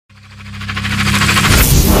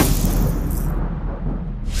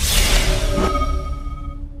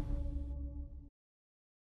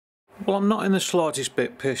Well, I'm not in the slightest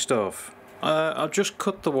bit pissed off. I've just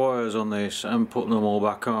cut the wires on this and put them all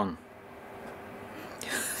back on.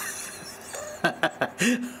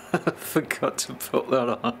 I forgot to put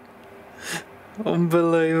that on.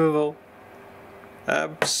 Unbelievable.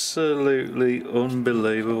 Absolutely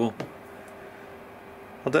unbelievable.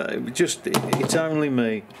 It's only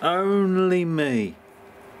me. Only me.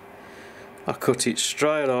 I cut it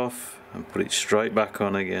straight off and put it straight back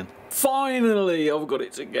on again. Finally, I've got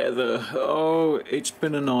it together. Oh, it's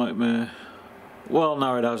been a nightmare. Well,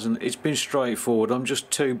 no, it hasn't. It's been straightforward. I'm just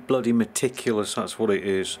too bloody meticulous, that's what it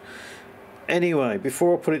is. Anyway,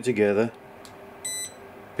 before I put it together,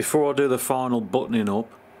 before I do the final buttoning up,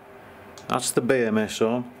 that's the BMS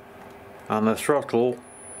on, and the throttle.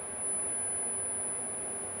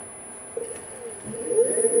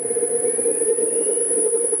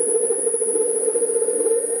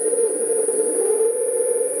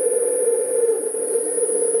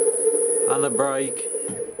 And the brake.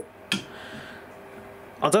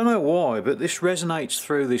 I don't know why, but this resonates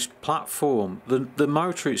through this platform. The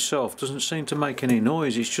motor itself doesn't seem to make any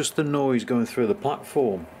noise, it's just the noise going through the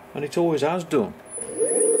platform, and it always has done.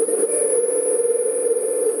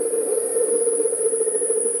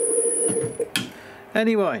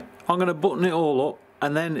 Anyway, I'm going to button it all up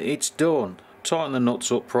and then it's done. Tighten the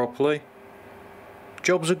nuts up properly.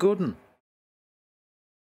 Job's a good one.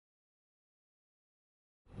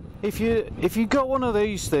 If you got one of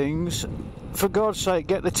these things, for God's sake,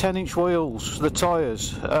 get the 10-inch wheels, the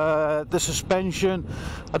tyres, the suspension.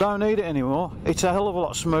 I don't need it anymore. It's a hell of a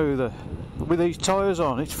lot smoother with these tyres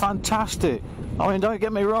on. It's fantastic. I mean, don't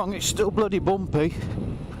get me wrong, it's still bloody bumpy.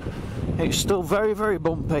 It's still very, very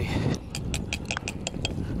bumpy.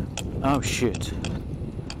 Oh shit.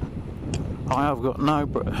 I have got no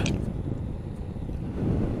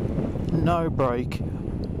brake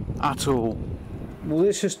at all. Well,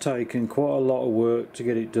 this has taken quite a lot of work to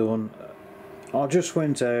get it done. I just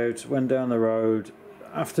went down the road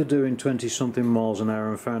after doing 20 something miles an hour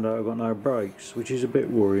and found out I've got no brakes, which is a bit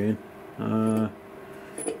worrying. Yeah,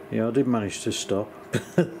 I did manage to stop.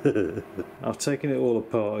 I've taken it all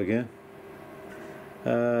apart again.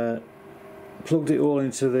 Plugged it all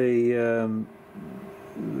into the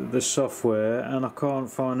software, and I can't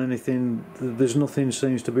find anything. There's nothing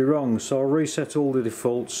seems to be wrong, so I reset all the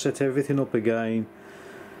defaults, set everything up again.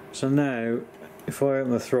 So now if I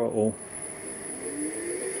open the throttle,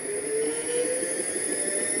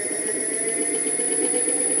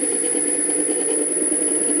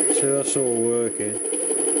 see, that's all working.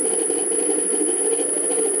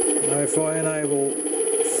 Now if I enable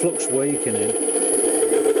flux weakening,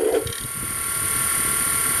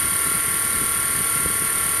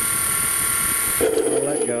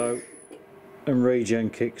 go and regen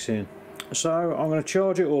kicks in. So I'm going to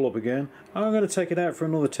charge it all up again. I'm going to take it out for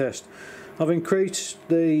another test. I've increased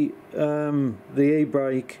the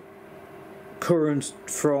e-brake current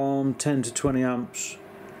from 10 to 20 amps.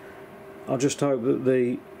 I just hope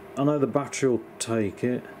that I know the battery will take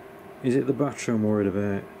it. Is it the battery I'm worried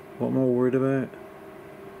about? What am I worried about?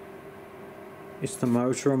 It's the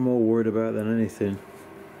motor I'm more worried about than anything.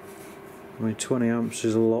 I mean, 20 amps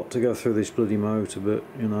is a lot to go through this bloody motor, but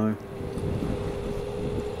you know.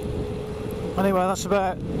 Anyway, that's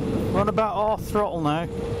we're on about half throttle now.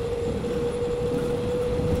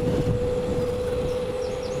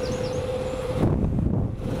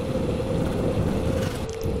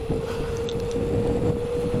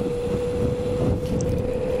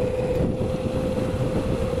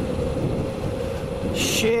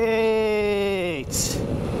 Shit!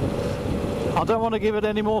 I don't want to give it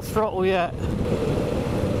any more throttle yet.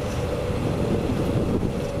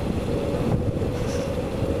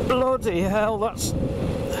 Bloody hell,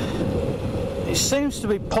 it seems to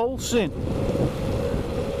be pulsing.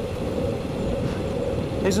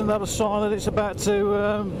 Isn't that a sign that it's about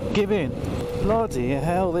to give in? Bloody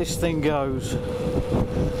hell, this thing goes.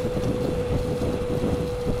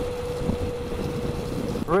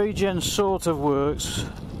 Regen sort of works.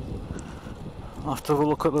 I'll have to have a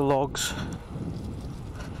look at the logs.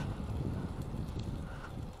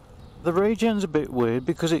 The regen's a bit weird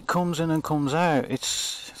because it comes in and comes out. It's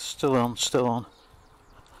still on.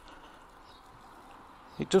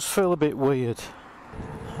 It does feel a bit weird.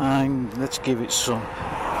 And let's give it some.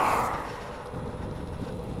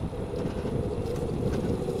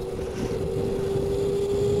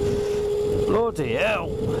 Bloody hell!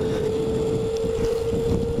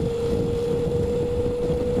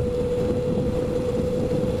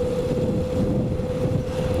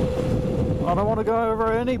 I don't want to go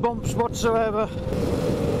over any bumps whatsoever.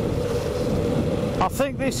 I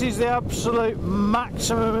think this is the absolute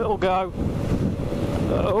maximum it'll go.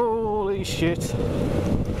 Oh, quality shit.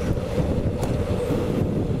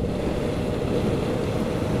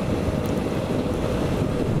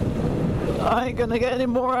 I ain't gonna get any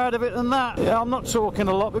more out of it than that. Yeah, I'm not talking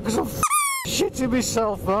a lot because I'm shitting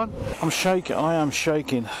myself, man. I'm shaking. I am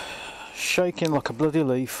shaking like a bloody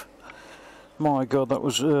leaf. My God, that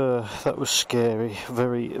was scary.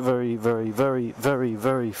 Very, very, very, very, very,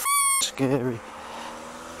 very scary.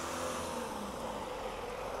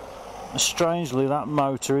 Strangely, that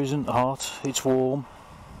motor isn't hot. It's warm.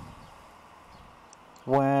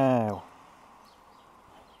 Wow.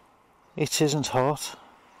 It isn't hot.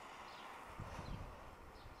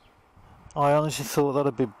 I honestly thought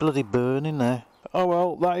that'd be bloody burning there. Oh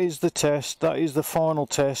well, that is the test. That is the final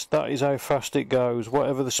test. That is how fast it goes,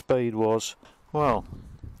 whatever the speed was. Well,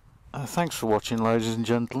 thanks for watching, ladies and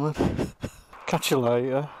gentlemen. Catch you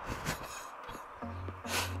later.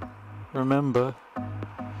 Remember,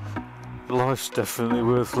 life's definitely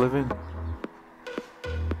worth living.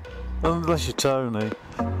 Unless you're Tony.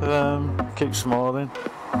 Keep smiling.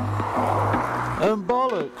 And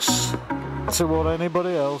bollocks to what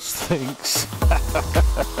anybody else thinks.